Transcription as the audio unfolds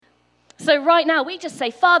So right now, we just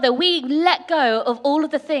say, Father, we let go of all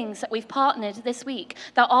of the things that we've partnered this week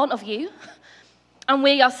that aren't of you, and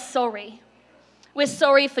we are sorry. We're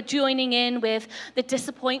sorry for joining in with the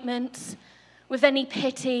disappointments, with any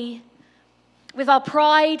pity, with our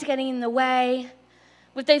pride getting in the way,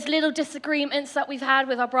 with those little disagreements that we've had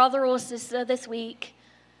with our brother or sister this week,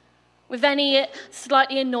 with any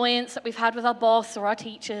slightly annoyance that we've had with our boss or our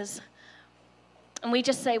teachers. And we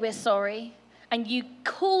just say we're sorry. And you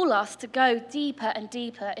call us to go deeper and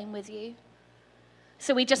deeper in with you.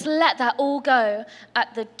 So we just let that all go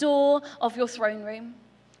at the door of your throne room.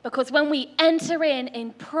 Because when we enter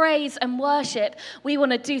in praise and worship, we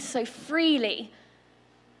want to do so freely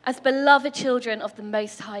as beloved children of the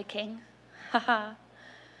Most High King. Haha.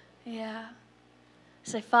 Yeah.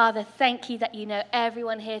 So Father, thank you that you know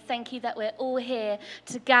everyone here. Thank you that we're all here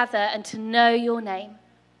to gather and to know your name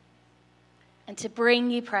and to bring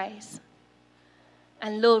you praise.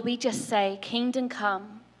 And Lord, we just say, kingdom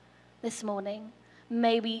come this morning.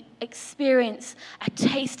 May we experience a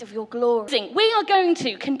taste of your glory. We are going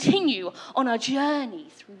to continue on our journey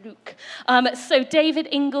through Luke. So David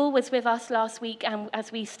Ingle was with us last week, and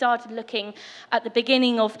as we started looking at the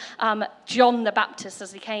beginning of John the Baptist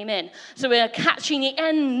as he came in. So we're catching the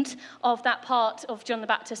end of that part of John the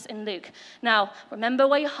Baptist in Luke. Now, remember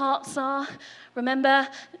where your hearts are. Remember,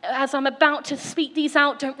 as I'm about to speak these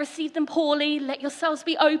out, don't receive them poorly. Let yourselves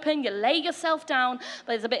be open. You lay yourself down.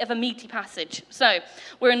 But there's a bit of a meaty passage. So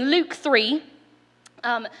we're in Luke 3,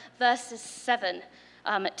 verses 7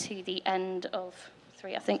 to the end of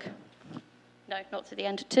 3, I think. No, not to the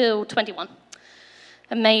end, till 21.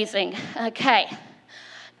 Amazing. Okay.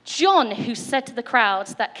 John, who said to the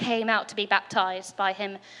crowds that came out to be baptized by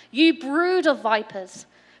him, "You brood of vipers,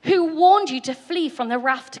 who warned you to flee from the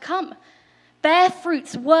wrath to come? Bear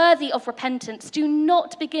fruits worthy of repentance. Do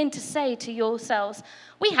not begin to say to yourselves,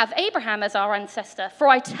 'We have Abraham as our ancestor.' For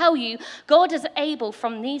I tell you, God is able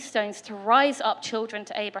from these stones to rise up children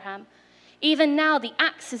to Abraham. Even now the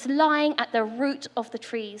axe is lying at the root of the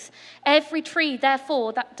trees. Every tree,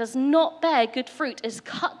 therefore, that does not bear good fruit is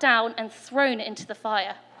cut down and thrown into the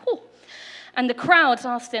fire." Whew. And the crowds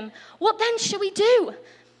asked him, "What then shall we do?"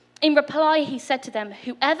 In reply, he said to them,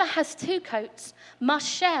 "Whoever has 2 coats must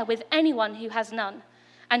share with anyone who has none,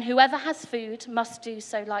 and whoever has food must do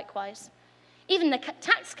so likewise." Even the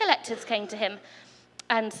tax collectors came to him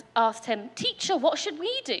and asked him, "Teacher, what should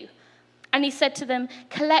we do?" And he said to them,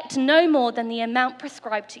 "Collect no more than the amount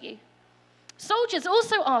prescribed to you." Soldiers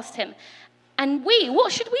also asked him, "And we,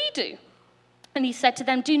 what should we do?" And he said to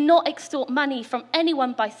them, "Do not extort money from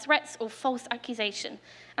anyone by threats or false accusation,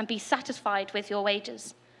 and be satisfied with your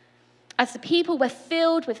wages." As the people were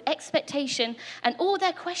filled with expectation and all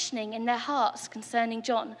their questioning in their hearts concerning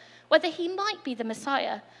John, whether he might be the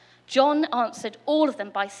Messiah, John answered all of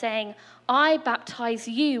them by saying, "I baptize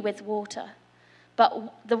you with water,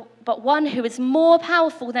 but one who is more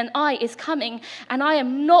powerful than I is coming, and I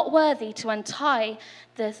am not worthy to untie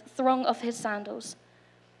the thong of his sandals.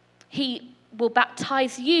 He will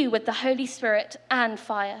baptize you with the Holy Spirit and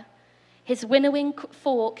fire. His winnowing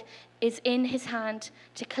fork is in his hand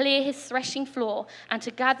to clear his threshing floor and to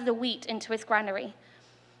gather the wheat into his granary.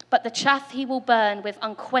 But the chaff he will burn with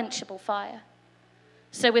unquenchable fire."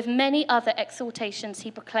 So with many other exhortations he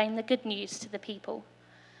proclaimed the good news to the people.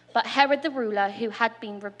 But Herod the ruler, who had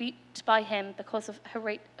been rebuked by him because of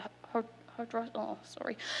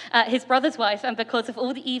his brother's wife, and because of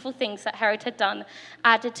all the evil things that Herod had done,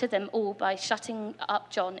 added to them all by shutting up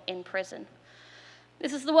John in prison.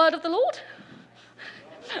 This is the word of the Lord.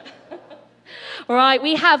 Right,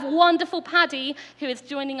 we have wonderful Paddy, who is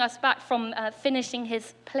joining us back from finishing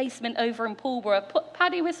his placement over in Pulborough.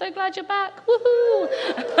 Paddy, we're so glad you're back. Woohoo!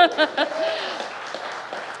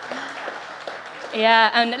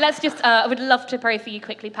 Yeah, and let's just, I would love to pray for you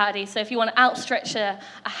quickly, Paddy. So if you want to outstretch a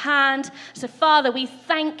hand. So Father, we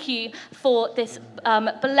thank you for this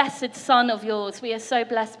blessed son of yours. We are so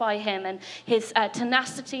blessed by him and his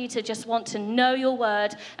tenacity to just want to know your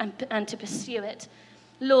word and to pursue it.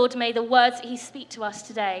 Lord, may the words that he speak to us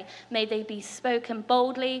today, may they be spoken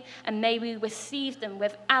boldly, and may we receive them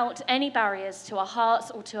without any barriers to our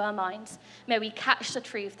hearts or to our minds. May we catch the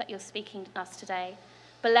truth that you're speaking to us today.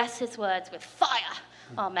 Bless his words with fire.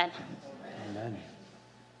 Amen. Amen.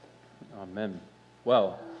 Amen.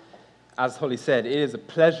 Well, as Holly said, it is a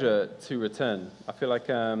pleasure to return. I feel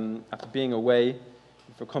like after being away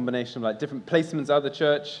for a combination of like different placements out of the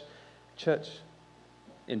church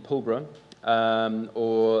in Pulborough,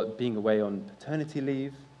 or being away on paternity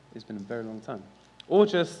leave, it's been a very long time. Or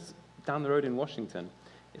just down the road in Washington.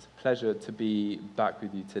 It's a pleasure to be back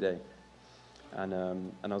with you today.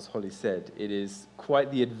 And as Holly said, it is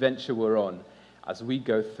quite the adventure we're on as we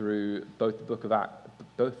go through both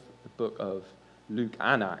the book of Luke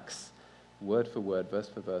and Acts, word for word, verse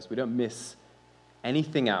for verse. We don't miss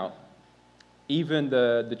anything out, even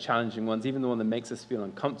the challenging ones, even the one that makes us feel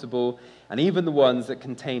uncomfortable, and even the ones that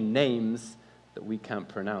contain names that we can't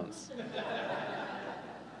pronounce.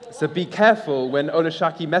 So be careful when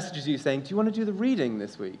Olushaki messages you saying, do you want to do the reading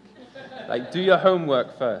this week? Like, do your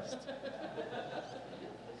homework first.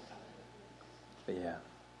 But yeah.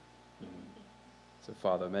 So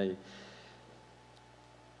Father, may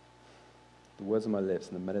the words of my lips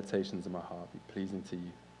and the meditations of my heart be pleasing to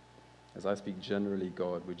you. As I speak generally,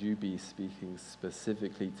 God, would you be speaking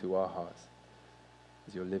specifically to our hearts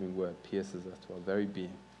as your living word pierces us to our very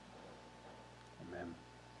being. Amen.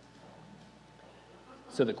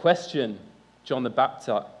 So the question John the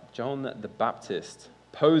Baptist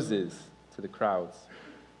poses to the crowds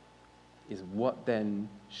is, what then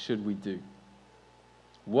should we do?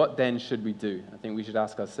 What then should we do? I think we should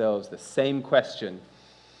ask ourselves the same question,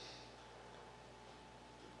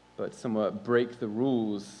 but somewhat break the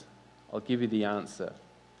rules. I'll give you the answer.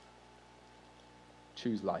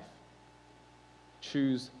 Choose life.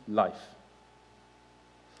 Choose life.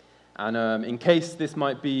 And in case this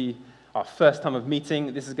might be our first time of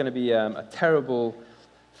meeting, this is going to be a terrible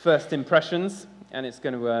first impressions, and it's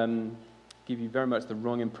going to give you very much the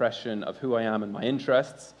wrong impression of who I am and my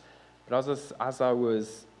interests. But as I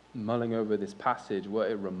was mulling over this passage,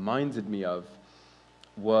 what it reminded me of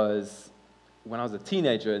was when I was a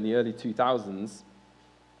teenager in the early 2000s,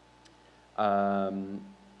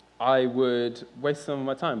 I would waste some of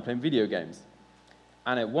my time playing video games.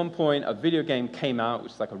 And at one point, a video game came out,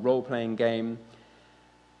 which is like a role-playing game.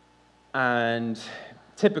 And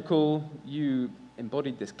typical, you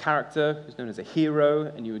embodied this character who's known as a hero,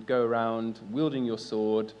 and you would go around wielding your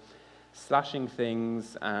sword, slashing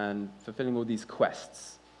things, and fulfilling all these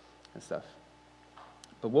quests and stuff.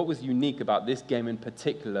 But what was unique about this game in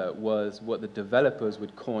particular was what the developers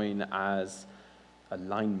would coin as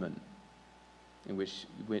alignment, in which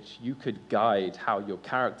you could guide how your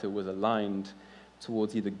character was aligned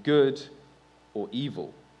towards either good or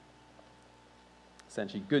evil.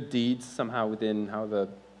 Essentially, good deeds, somehow within how the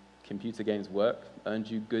computer games work, earned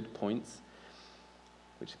you good points,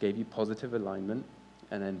 which gave you positive alignment,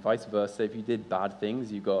 and then vice versa. If you did bad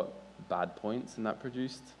things, you got bad points, and that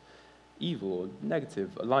produced evil or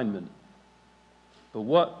negative alignment. But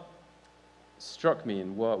what struck me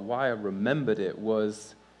and why I remembered it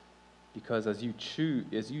was because as you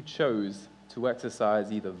chose to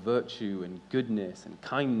exercise either virtue and goodness and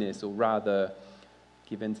kindness, or rather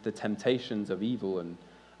give in to the temptations of evil and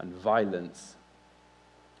violence,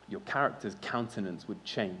 your character's countenance would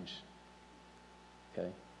change. Okay?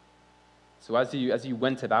 So as you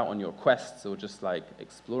went about on your quests, or just like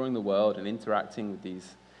exploring the world and interacting with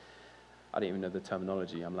these, I don't even know the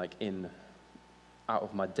terminology, I'm like out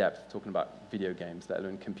of my depth talking about video games, let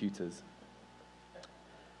alone computers.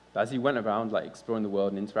 But as you went around like exploring the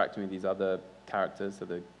world and interacting with these other characters that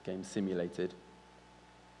the game simulated,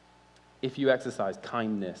 if you exercise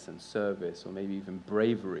kindness and service, or maybe even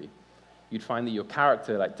bravery, you'd find that your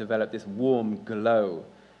character like developed this warm glow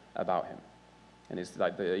about him. And it's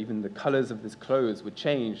like even the colors of his clothes would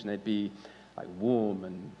change, and they'd be like warm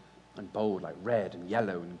and bold, like red and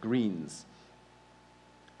yellow and greens.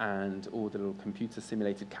 And all the little computer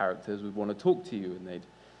simulated characters would want to talk to you, and they'd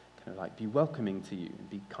kind of like be welcoming to you and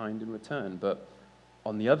be kind in return. But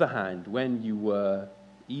on the other hand, when you were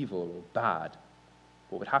evil or bad,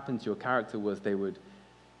 what would happen to your character was they would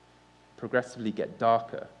progressively get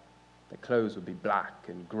darker. Their clothes would be black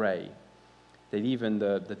and gray. They'd even,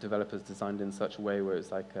 the developers designed in such a way where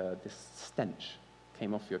it's like this stench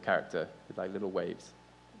came off your character with like little waves.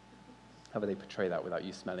 How would they portray that without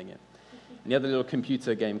you smelling it? And the other little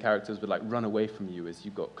computer game characters would like run away from you as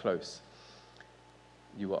you got close.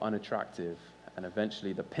 You were unattractive, and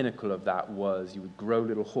eventually the pinnacle of that was you would grow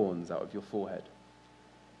little horns out of your forehead.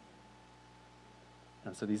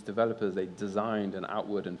 And so these developers, they designed an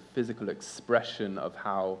outward and physical expression of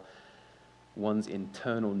how one's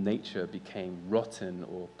internal nature became rotten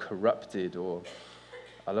or corrupted, or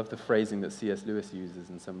I love the phrasing that C.S. Lewis uses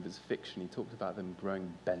in some of his fiction. He talked about them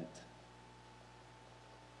growing bent.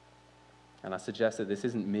 And I suggest that this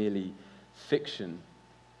isn't merely fiction,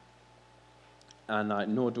 and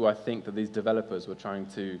nor do I think that these developers were trying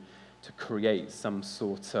to create some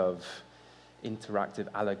sort of interactive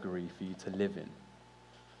allegory for you to live in.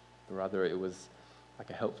 But rather, it was like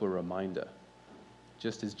a helpful reminder.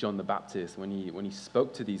 Just as John the Baptist, when he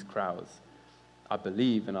spoke to these crowds, I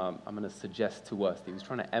believe, and I'm going to suggest to us, that he was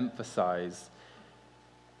trying to emphasize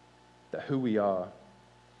that who we are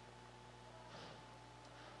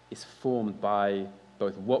is formed by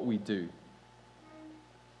both what we do,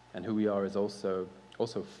 and who we are is also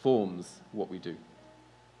forms what we do.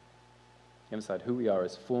 Emphasize, who we are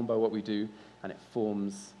is formed by what we do, and it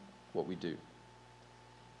forms what we do.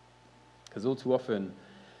 Because all too often,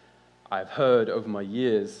 I've heard over my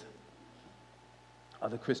years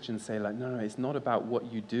other Christians say, like, no, it's not about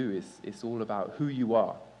what you do, it's all about who you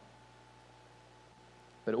are.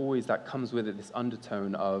 But always that comes with it, this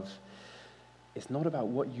undertone of, it's not about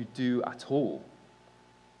what you do at all.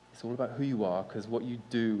 It's all about who you are, because what you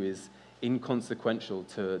do is inconsequential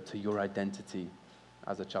to your identity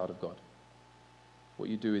as a child of God. What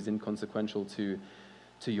you do is inconsequential to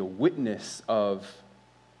your witness of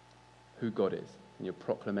who God is and your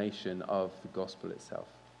proclamation of the gospel itself.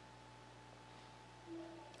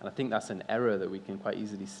 And I think that's an error that we can quite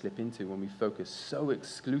easily slip into when we focus so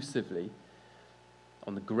exclusively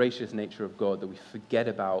on the gracious nature of God that we forget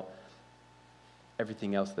about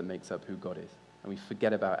everything else that makes up who God is. And we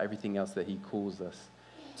forget about everything else that he calls us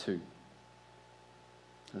to.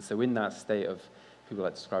 And so in that state of, people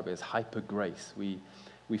like to describe it as hyper grace, we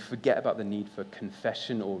forget about the need for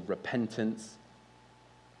confession or repentance.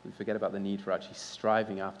 We forget about the need for actually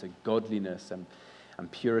striving after godliness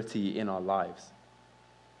and purity in our lives,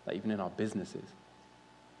 like even in our businesses.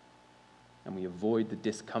 And we avoid the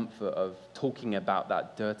discomfort of talking about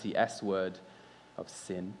that dirty S word of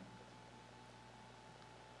sin.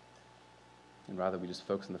 And rather we just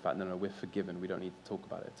focus on the fact, no, we're forgiven. We don't need to talk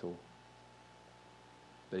about it at all.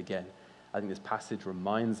 But again, I think this passage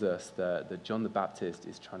reminds us that John the Baptist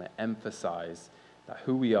is trying to emphasize that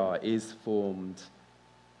who we are is formed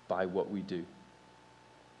by what we do.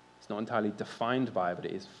 It's not entirely defined by, but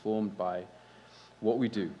it is formed by what we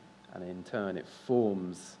do. And in turn, it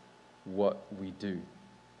forms what we do.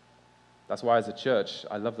 That's why as a church,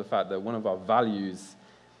 I love the fact that one of our values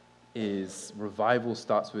is revival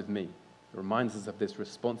starts with me. It reminds us of this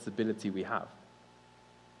responsibility we have.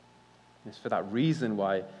 And it's for that reason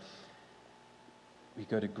why we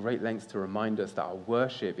go to great lengths to remind us that our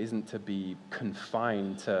worship isn't to be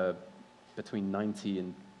confined to between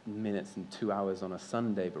 90 minutes and 2 hours on a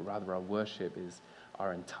Sunday, but rather our worship is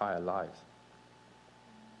our entire lives.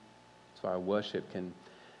 That's why our worship can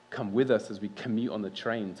come with us as we commute on the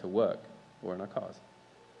train to work or in our cars.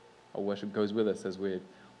 Our worship goes with us as we're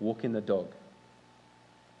walking the dog.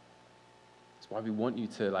 That's why we want you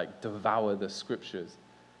to devour the scriptures.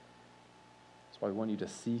 That's why we want you to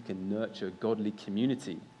seek and nurture godly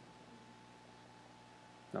community.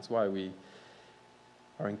 That's why we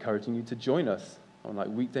are encouraging you to join us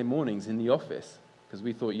on weekday mornings in the office, because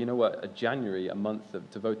we thought, you know what, a month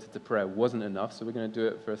devoted to prayer wasn't enough, so we're going to do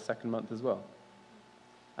it for a second month as well.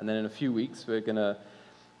 And then in a few weeks, we're going to,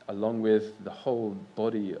 along with the whole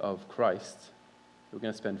body of Christ, we're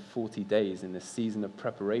going to spend 40 days in this season of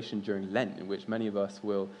preparation during Lent, in which many of us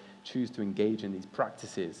will choose to engage in these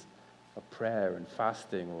practices of prayer and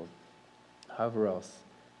fasting, or however else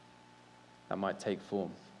that might take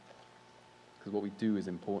form. Because what we do is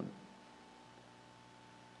important.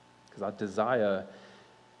 Because our desire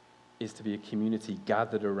is to be a community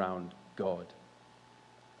gathered around God,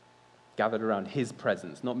 gathered around his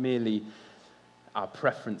presence, not merely our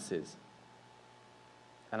preferences.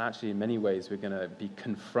 And actually, in many ways, we're going to be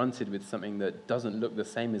confronted with something that doesn't look the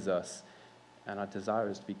same as us, and our desire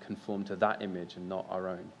is to be conformed to that image and not our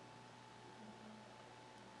own.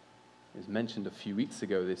 It was mentioned a few weeks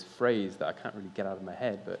ago, this phrase that I can't really get out of my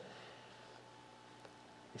head, but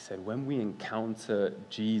he said, when we encounter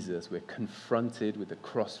Jesus, we're confronted with the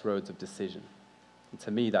crossroads of decision. And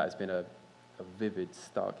to me, that has been a vivid,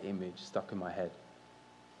 stark image stuck in my head.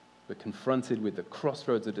 We're confronted with the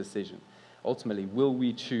crossroads of decision. Ultimately, will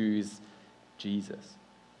we choose Jesus?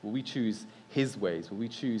 Will we choose his ways? Will we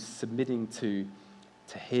choose submitting to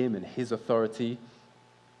him and his authority?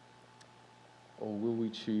 Or will we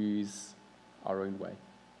choose our own way?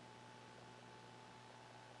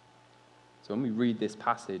 So when we read this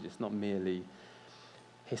passage, it's not merely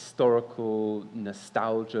historical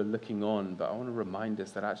nostalgia looking on, but I want to remind us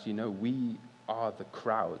that actually, no, we are the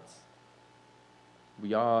crowds.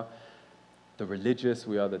 We are the religious,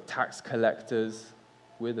 we are the tax collectors,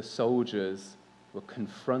 we're the soldiers. We're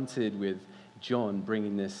confronted with John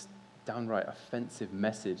bringing this downright offensive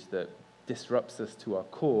message that disrupts us to our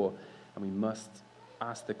core, and we must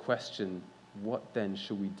ask the question, what then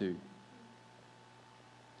should we do?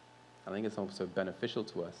 I think it's also beneficial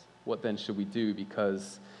to us. What then should we do?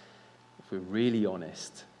 Because if we're really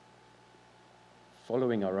honest,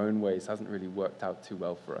 following our own ways hasn't really worked out too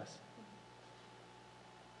well for us.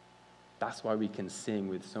 That's why we can sing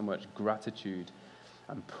with so much gratitude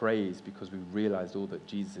and praise because we realized all that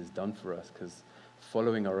Jesus has done for us, because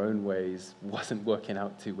following our own ways wasn't working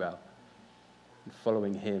out too well. And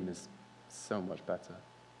following him is so much better.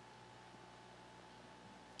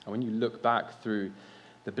 And when you look back through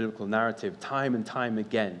the biblical narrative, time and time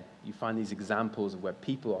again, you find these examples of where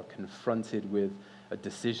people are confronted with a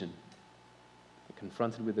decision. They're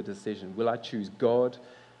confronted with a decision. Will I choose God,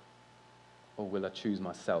 or will I choose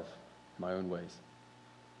myself, my own ways?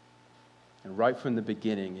 And right from the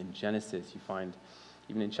beginning in Genesis, you find,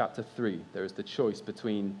 even in chapter 3, there is the choice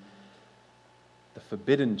between the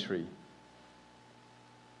forbidden tree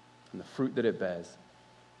and the fruit that it bears,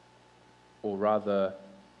 or rather,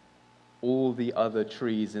 all the other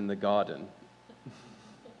trees in the garden.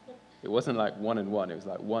 It wasn't like one and one, it was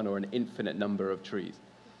like one or an infinite number of trees.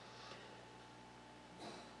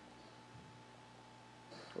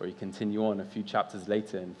 Or you continue on a few chapters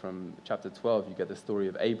later, and from chapter 12, you get the story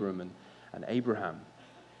of Abram and Abraham.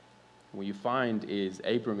 What you find is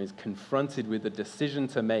Abram is confronted with a decision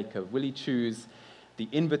to make of, will he choose the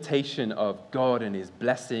invitation of God and his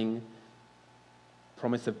blessing,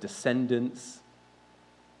 promise of descendants,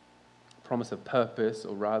 promise of purpose,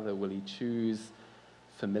 or rather, will he choose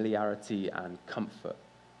familiarity and comfort?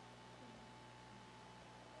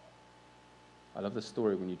 I love the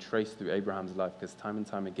story when you trace through Abraham's life, because time and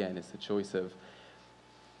time again, it's the choice of,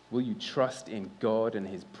 will you trust in God and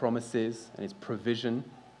his promises and his provision,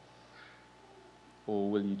 or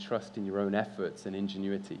will you trust in your own efforts and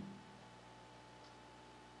ingenuity?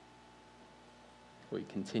 Or you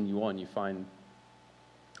continue on, you find,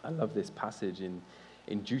 I love this passage in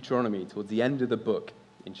Deuteronomy, towards the end of the book,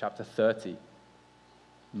 in chapter 30.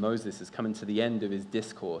 Moses is coming to the end of his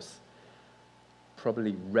discourse,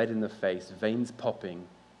 probably red in the face, veins popping.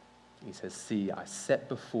 He says, see, I set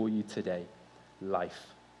before you today life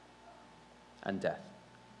and death.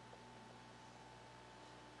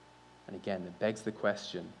 And again, it begs the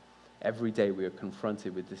question, every day we are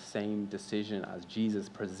confronted with the same decision as Jesus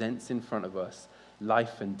presents in front of us,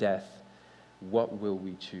 life and death. What will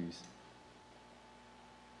we choose?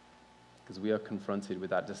 Because we are confronted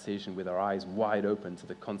with that decision with our eyes wide open to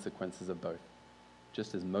the consequences of both.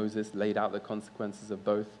 Just as Moses laid out the consequences of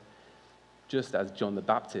both, just as John the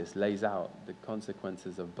Baptist lays out the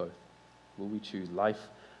consequences of both. Will we choose life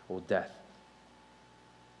or death?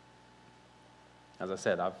 As I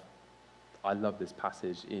said, I love this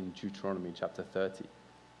passage in Deuteronomy chapter 30.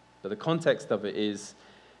 But the context of it is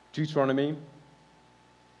Deuteronomy,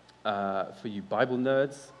 for you Bible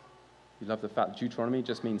nerds, you love the fact Deuteronomy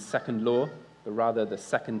just means second law, but rather the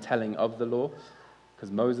second telling of the law,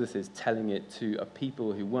 because Moses is telling it to a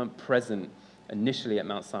people who weren't present initially at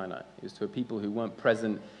Mount Sinai. It was to a people who weren't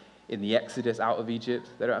present in the Exodus out of Egypt.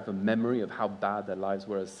 They don't have a memory of how bad their lives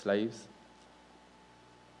were as slaves.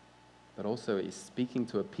 But also he's speaking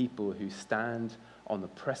to a people who stand on the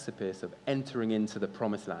precipice of entering into the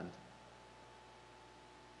promised land.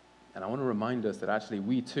 And I want to remind us that actually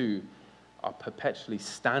we too are perpetually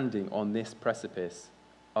standing on this precipice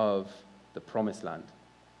of the promised land.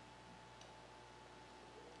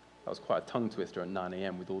 That was quite a tongue twister at 9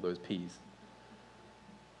 a.m. with all those P's.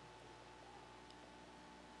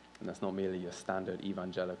 And that's not merely your standard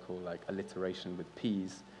evangelical alliteration with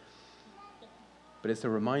P's, but it's a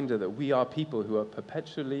reminder that we are people who are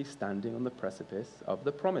perpetually standing on the precipice of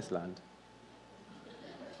the promised land.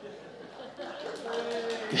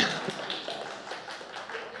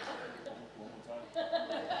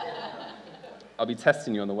 I'll be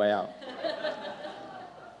testing you on the way out.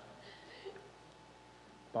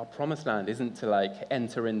 But our promised land isn't to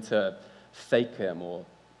enter into Fakem or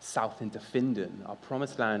south into Findon. Our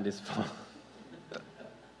promised land is for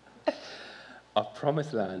our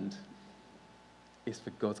promised land is for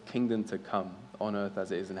God's kingdom to come on earth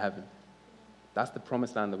as it is in heaven. That's the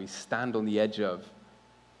promised land that we stand on the edge of,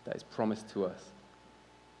 that is promised to us.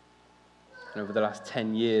 And over the last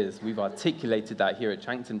 10 years, we've articulated that here at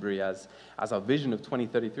Chanctonbury as our vision of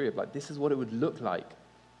 2033, of this is what it would look like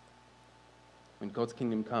when God's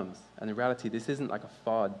kingdom comes. And in reality, this isn't like a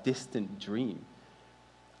far distant dream.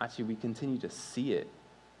 Actually, we continue to see it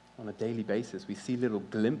on a daily basis. We see little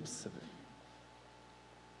glimpses of it.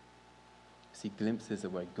 We see glimpses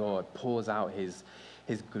of where God pours out his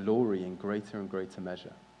glory in greater and greater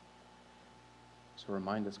measure. So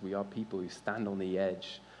remind us, we are people who stand on the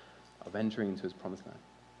edge of entering into his promised land.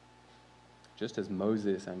 Just as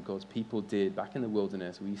Moses and God's people did back in the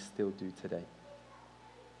wilderness, we still do today.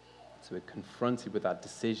 So we're confronted with that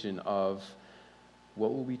decision of,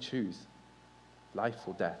 what will we choose? Life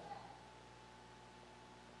or death?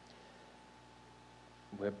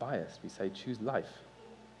 We're biased. We say choose life.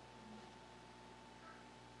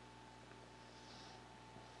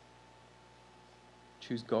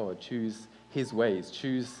 Choose God. Choose his ways.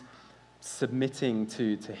 Choose submitting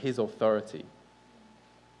to his authority.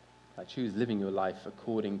 Like, choose living your life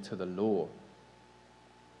according to the law.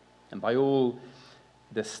 And by all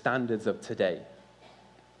the standards of today,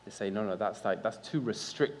 they say, no, that's too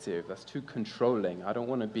restrictive. That's too controlling. I don't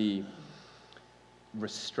want to be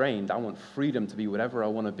restrained. I want freedom to be whatever I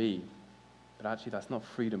want to be. But actually, that's not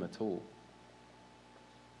freedom at all.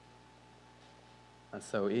 And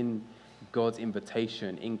so in God's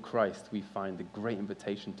invitation in Christ, we find the great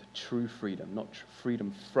invitation to true freedom, not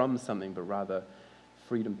freedom from something, but rather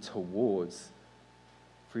freedom towards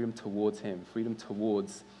him, freedom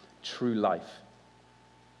towards true life.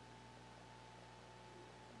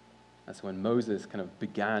 And so when Moses kind of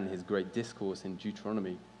began his great discourse in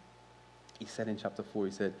Deuteronomy, he said in chapter 4,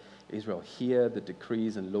 he said, Israel, hear the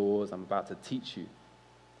decrees and laws I'm about to teach you.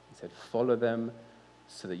 He said, follow them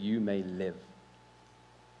so that you may live.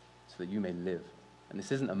 So that you may live. And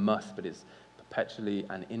this isn't a must, but it's perpetually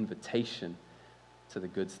an invitation to the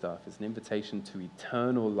good stuff. It's an invitation to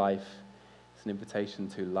eternal life. It's an invitation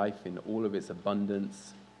to life in all of its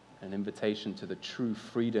abundance. An invitation to the true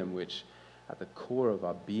freedom, which at the core of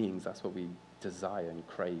our beings, that's what we desire and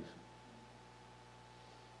crave.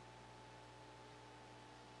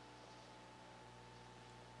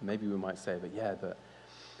 Maybe we might say, but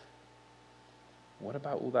what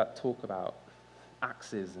about all that talk about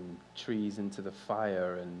axes and trees into the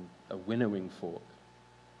fire and a winnowing fork?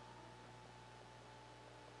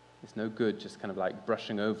 It's no good just kind of like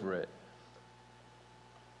brushing over it.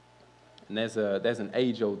 And there's an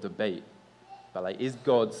age-old debate about, like, is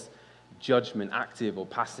God's judgment active or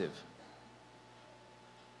passive?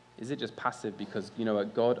 Is it just passive because, you know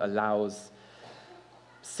what, God allows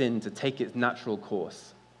sin to take its natural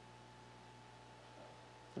course?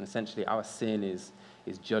 And essentially our sin is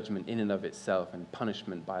judgment in and of itself and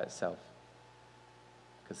punishment by itself.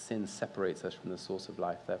 Because sin separates us from the source of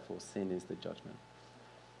life, therefore sin is the judgment.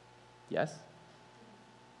 Yes?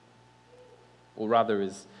 Or rather,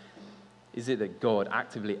 is it that God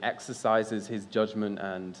actively exercises his judgment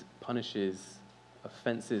and punishes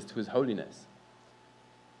offenses to his holiness?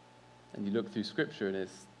 And you look through Scripture and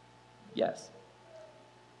it's yes.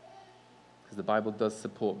 Because the Bible does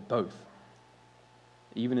support both,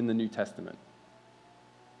 even in the New Testament.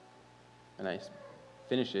 And it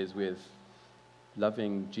finishes with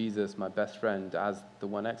loving Jesus, my best friend, as the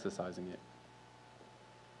one exercising it.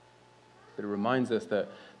 But it reminds us that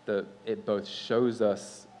it both shows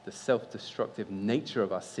us the self-destructive nature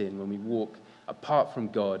of our sin when we walk apart from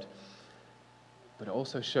God, but it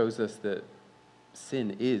also shows us that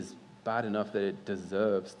sin is bad enough that it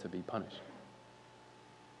deserves to be punished.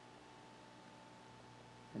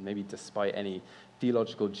 And maybe despite any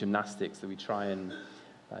theological gymnastics that we try and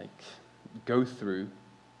go through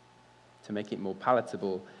to make it more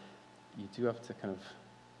palatable, you do have to kind of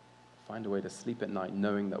find a way to sleep at night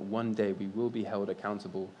knowing that one day we will be held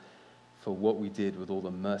accountable for what we did with all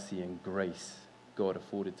the mercy and grace God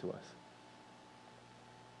afforded to us.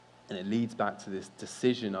 And it leads back to this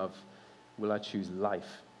decision of, will I choose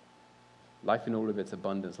life? Life in all of its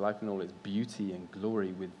abundance, life in all its beauty and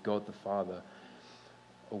glory with God the Father,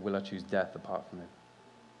 or will I choose death apart from him?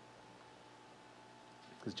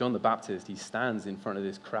 Because John the Baptist, he stands in front of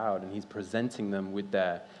this crowd and he's presenting them with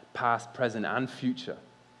their past, present, and future.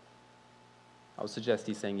 I would suggest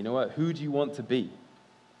he's saying, you know what, who do you want to be?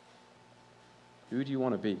 Who do you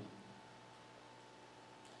want to be?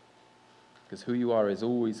 Because who you are is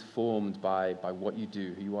always formed by what you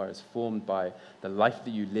do. Who you are is formed by the life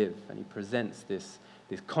that you live. And he presents this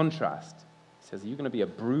contrast. He says, are you going to be a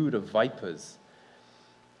brood of vipers?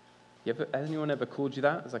 Has anyone ever called you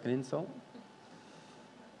that as like an insult?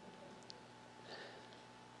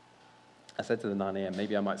 I said to the 9 a.m.,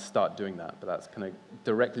 maybe I might start doing that, but that's going to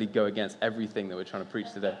directly go against everything that we're trying to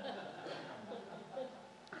preach today.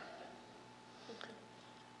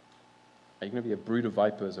 Are you going to be a brood of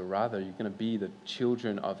vipers, or rather, are you going to be the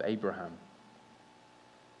children of Abraham?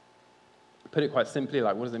 Put it quite simply,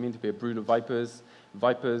 like, what does it mean to be a brood of vipers?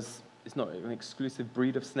 Vipers is not an exclusive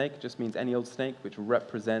breed of snake, it just means any old snake, which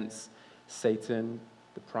represents Satan,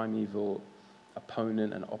 the primeval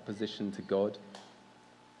opponent and opposition to God.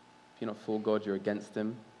 If you're not for God, you're against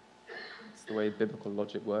him. It's the way biblical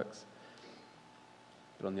logic works.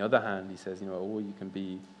 But on the other hand, he says, or you can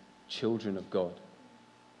be children of God.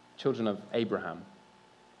 Children of Abraham,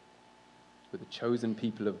 with the chosen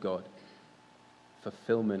people of God,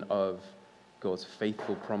 fulfillment of God's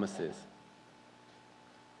faithful promises.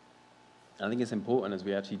 And I think it's important as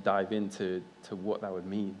we actually dive into what that would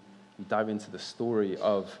mean. We dive into the story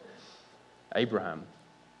of Abraham,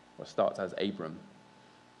 or starts as Abram.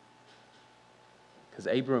 Because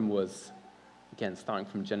Abram was, again, starting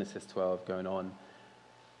from Genesis 12, going on,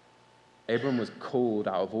 Abram was called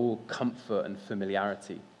out of all comfort and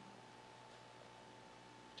familiarity.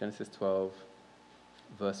 Genesis 12,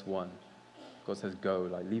 verse 1. God says, go,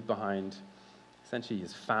 like leave behind essentially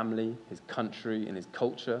his family, his country, and his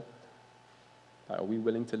culture. Like, are we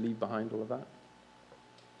willing to leave behind all of that?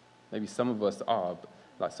 Maybe some of us are, but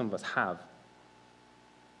like some of us have.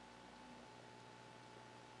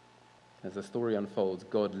 As the story unfolds,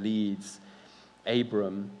 God leads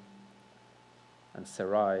Abram and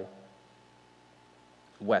Sarai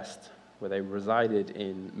west, where they resided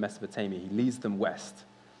in Mesopotamia. He leads them west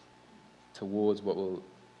towards what will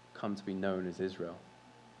come to be known as Israel.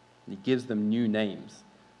 And he gives them new names.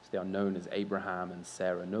 So they are known as Abraham and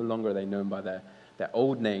Sarah. No longer are they known by their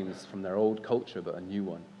old names from their old culture, but a new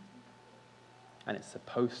one. And it's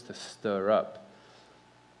supposed to stir up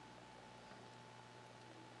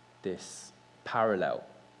this parallel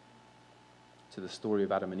to the story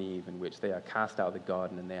of Adam and Eve, in which they are cast out of the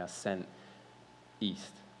garden and they are sent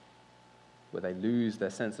east, where they lose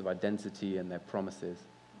their sense of identity and their promises.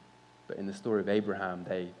 But in the story of Abraham,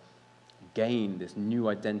 they gain this new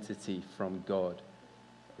identity from God,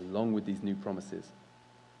 along with these new promises.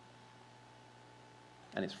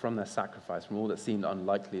 And it's from their sacrifice, from all that seemed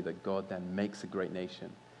unlikely, that God then makes a great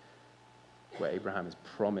nation, where Abraham is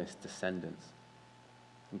promised descendants.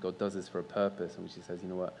 And God does this for a purpose, in which he says, you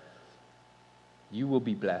know what? You will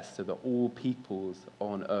be blessed so that all peoples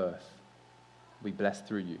on earth will be blessed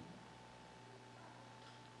through you.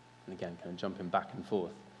 And again, kind of jumping back and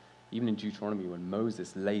forth. Even in Deuteronomy, when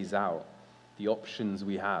Moses lays out the options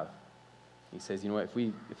we have, he says, you know what,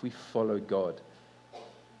 if we follow God,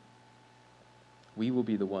 we will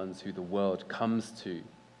be the ones who the world comes to.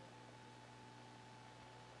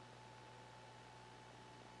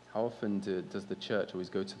 How often does the church always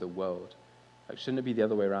go to the world? Like, shouldn't it be the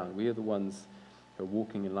other way around? We are the ones who are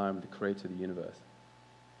walking in line with the creator of the universe.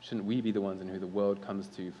 Shouldn't we be the ones in who the world comes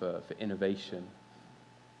to for innovation?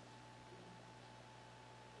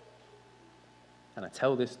 And I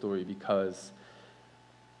tell this story because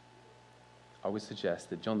I would suggest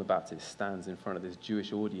that John the Baptist stands in front of this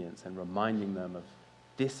Jewish audience and reminding them of,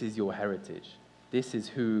 this is your heritage. This is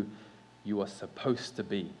who you are supposed to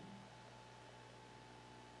be.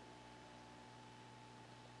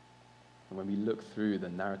 And when we look through the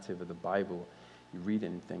narrative of the Bible, you read it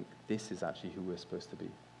and think, this is actually who we're supposed to be.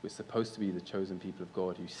 We're supposed to be the chosen people of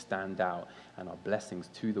God who stand out and are blessings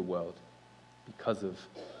to the world because of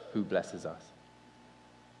who blesses us.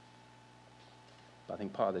 But I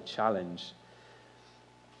think part of the challenge,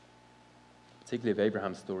 particularly of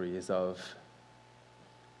Abraham's story, is of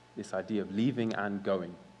this idea of leaving and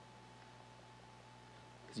going.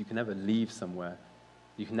 Because you can never leave somewhere.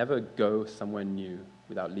 You can never go somewhere new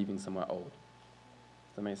without leaving somewhere old.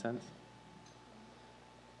 Does that make sense?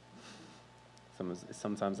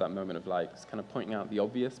 Sometimes that moment of like, it's kind of pointing out the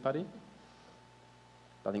obvious, Paddy.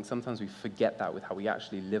 But I think sometimes we forget that with how we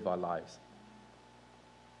actually live our lives.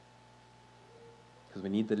 Because we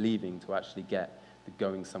need the leaving to actually get the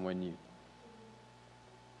going somewhere new.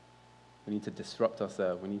 We need to disrupt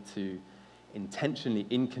ourselves. We need to intentionally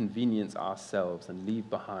inconvenience ourselves and leave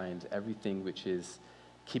behind everything which is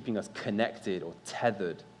keeping us connected or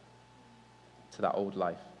tethered to that old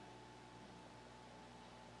life.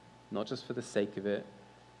 Not just for the sake of it,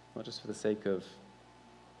 not just for the sake of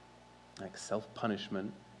like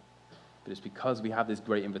self-punishment, but it's because we have this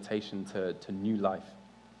great invitation to new life.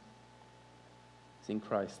 It's in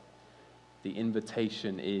Christ. The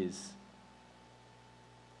invitation is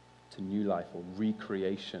to new life or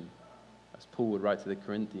recreation. As Paul would write to the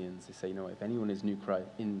Corinthians, they say, you know, if anyone is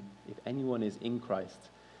in Christ,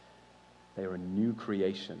 they are a new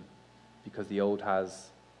creation, because the old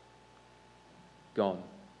has gone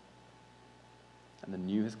and the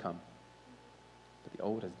new has come, but the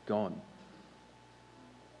old has gone.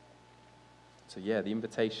 So yeah, the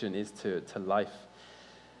invitation is to life,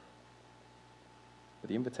 but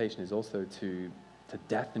the invitation is also to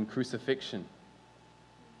death and crucifixion.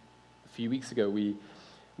 A few weeks ago, we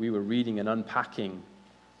were reading and unpacking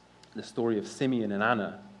the story of Simeon and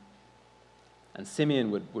Anna. And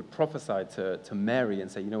Simeon would prophesy to Mary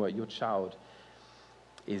and say, you know what, your child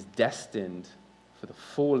is destined for the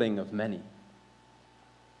falling of many.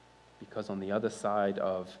 Because on the other side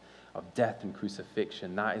of death and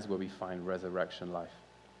crucifixion, that is where we find resurrection life.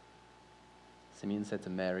 Simeon said to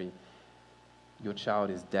Mary, your child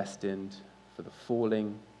is destined for the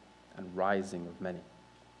falling and rising of many.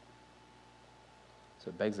 So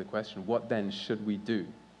it begs the question, what then should we do?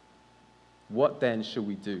 What then should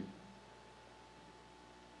we do?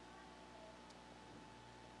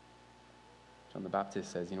 John the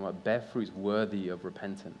Baptist says, you know what, bear fruits worthy of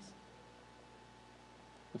repentance.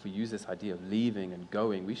 If we use this idea of leaving and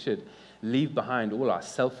going, we should leave behind all our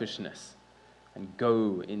selfishness and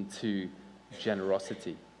go into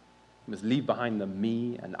generosity. We must leave behind the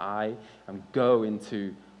me and I and go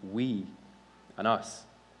into we and us.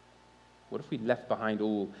 What if we left behind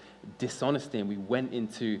all dishonesty and we went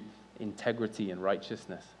into integrity and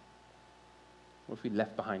righteousness? What if we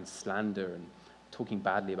left behind slander and talking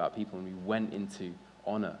badly about people and we went into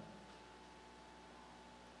honor?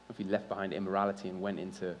 What if we left behind immorality and went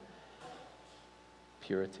into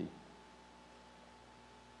purity?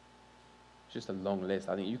 Just a long list.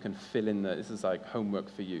 I think you can fill in this is like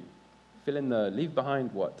homework for you. Fill in leave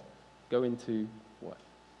behind what? Go into what?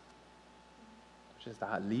 Just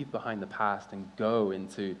that, leave behind the past and go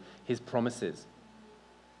into his promises.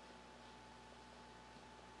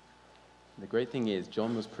 The great thing is,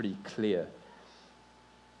 John was pretty clear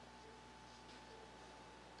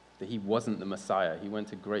that he wasn't the Messiah. He went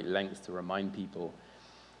to great lengths to remind people.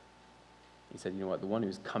 He said, you know what, the one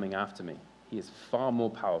who's coming after me, he is far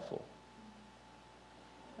more powerful.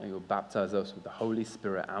 And he will baptize us with the Holy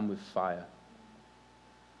Spirit and with fire.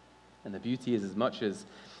 And the beauty is, as much as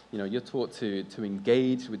you're taught to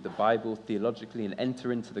engage with the Bible theologically and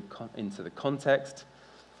enter into the context,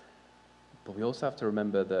 but we also have to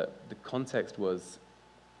remember that the context was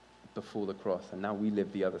before the cross, and now we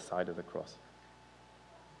live the other side of the cross.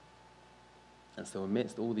 And so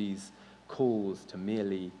amidst all these calls to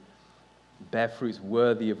merely bear fruits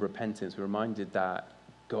worthy of repentance, we're reminded that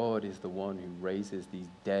God is the one who raises these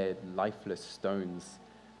dead, lifeless stones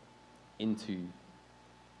into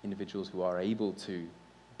individuals who are able to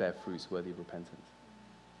bear fruits worthy of repentance.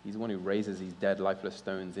 He's the one who raises these dead, lifeless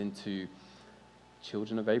stones into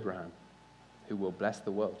children of Abraham who will bless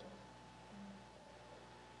the world.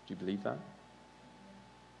 Do you believe that?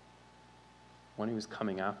 One who is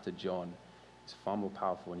coming after John is far more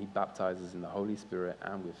powerful, and he baptizes in the Holy Spirit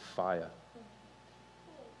and with fire.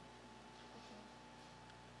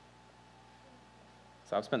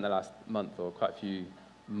 So I've spent the last month, or quite a few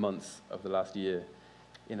months of the last year,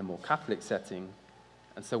 in a more Catholic setting.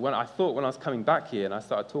 And so when I was coming back here and I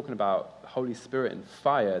started talking about the Holy Spirit and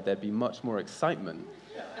fire, there'd be much more excitement.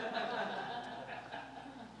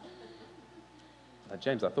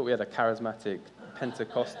 James, I thought we had a charismatic,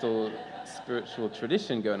 Pentecostal, spiritual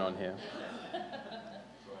tradition going on here.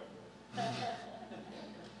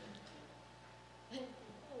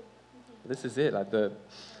 This is it,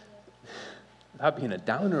 without being a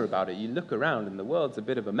downer about it, you look around and the world's a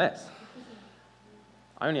bit of a mess.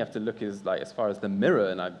 I only have to look as far as the mirror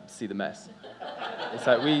and I see the mess. It's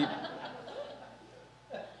like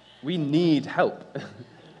we need help.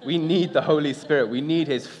 We need the Holy Spirit. We need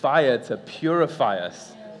his fire to purify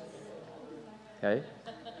us. Okay?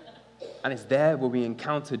 And it's there where we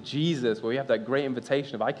encounter Jesus, where we have that great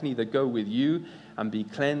invitation of I can either go with you and be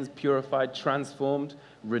cleansed, purified, transformed,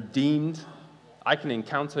 redeemed. I can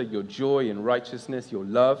encounter your joy and righteousness, your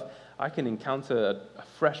love. I can encounter a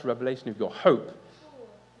fresh revelation of your hope.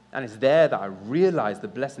 And it's there that I realize the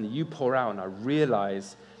blessing that you pour out, and I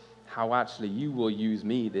realize how actually you will use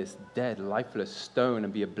me, this dead, lifeless stone,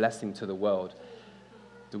 and be a blessing to the world.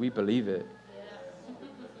 Do we believe it?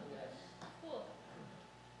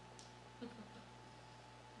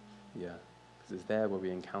 Yeah, because it's there where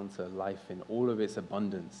we encounter life in all of its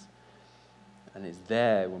abundance. And it's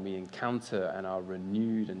there when we encounter and are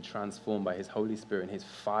renewed and transformed by his Holy Spirit and his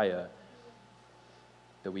fire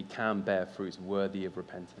that we can bear fruits worthy of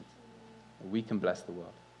repentance. And we can bless the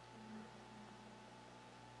world.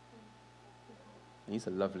 And these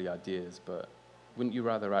are lovely ideas, but wouldn't you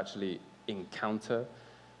rather actually encounter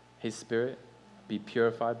his Spirit, be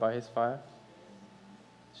purified by his fire?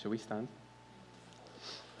 Shall we stand?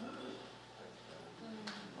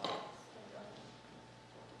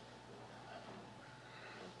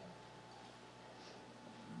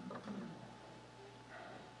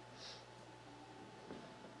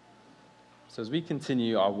 So as we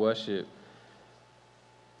continue our worship,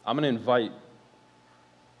 I'm going to invite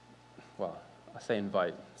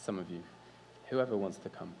some of you, whoever wants to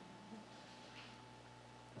come.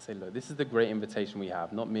 I say, look, this is the great invitation we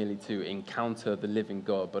have, not merely to encounter the living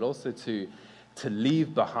God, but also to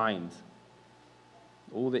leave behind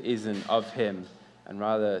all that isn't of him and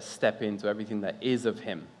rather step into everything that is of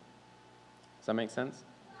him. Does that make sense?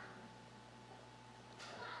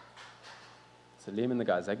 So Liam and the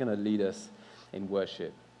guys, they're going to lead us in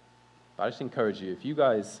worship. But I just encourage you, if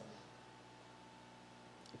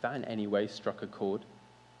that in any way struck a chord,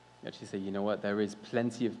 you actually say, you know what, there is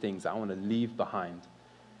plenty of things I want to leave behind.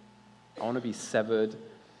 I want to be severed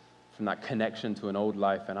from that connection to an old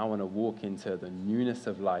life, and I want to walk into the newness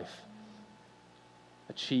of life,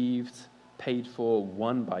 achieved, paid for,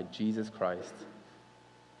 won by Jesus Christ.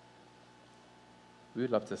 We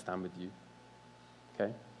would love to stand with you.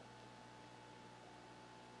 Okay?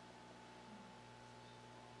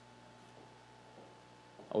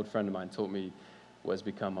 An old friend of mine taught me what has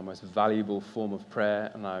become my most valuable form of prayer,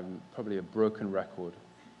 and I'm probably a broken record.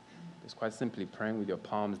 It's quite simply praying with your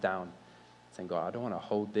palms down, saying, God, I don't want to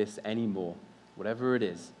hold this anymore, whatever it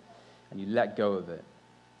is, and you let go of it.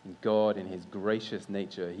 And God, in his gracious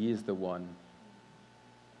nature, he is the one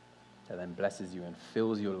that then blesses you and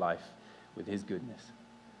fills your life with his goodness.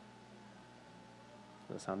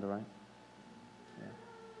 Does that sound all right? Yeah.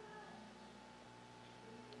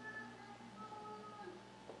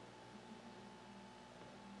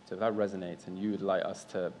 So if that resonates and you would like us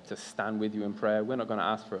to stand with you in prayer, we're not going to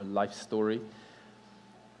ask for a life story.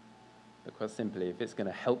 Because simply, if it's going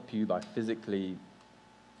to help you by physically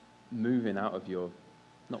moving out of your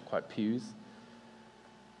not quite pews,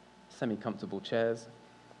 semi-comfortable chairs,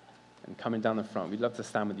 and coming down the front, we'd love to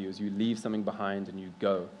stand with you as you leave something behind and you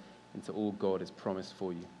go into all God has promised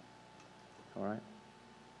for you. All right?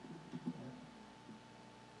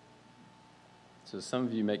 So some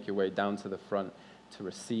of you make your way down to the front to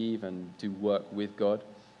receive and do work with God.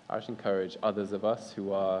 I just encourage others of us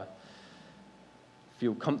who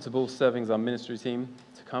feel comfortable serving as our ministry team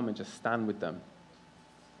to come and just stand with them.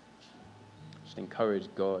 Just encourage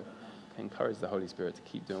God, encourage the Holy Spirit to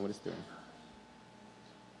keep doing what it's doing.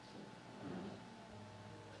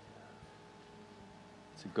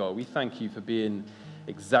 So God, we thank you for being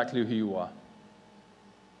exactly who you are.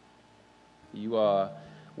 You are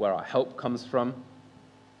where our help comes from,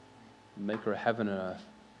 maker of heaven and earth.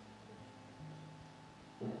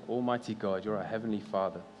 Almighty God, you're our Heavenly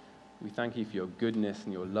Father. We thank you for your goodness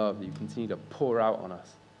and your love that you continue to pour out on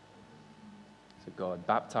us. So God,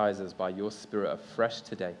 baptize us by your Spirit afresh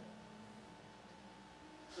today.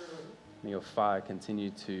 May your fire continue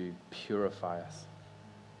to purify us.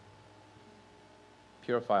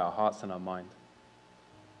 Purify our hearts and our mind.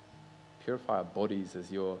 Purify our bodies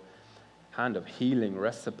as your hand of healing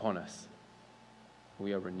rests upon us.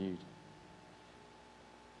 We are renewed.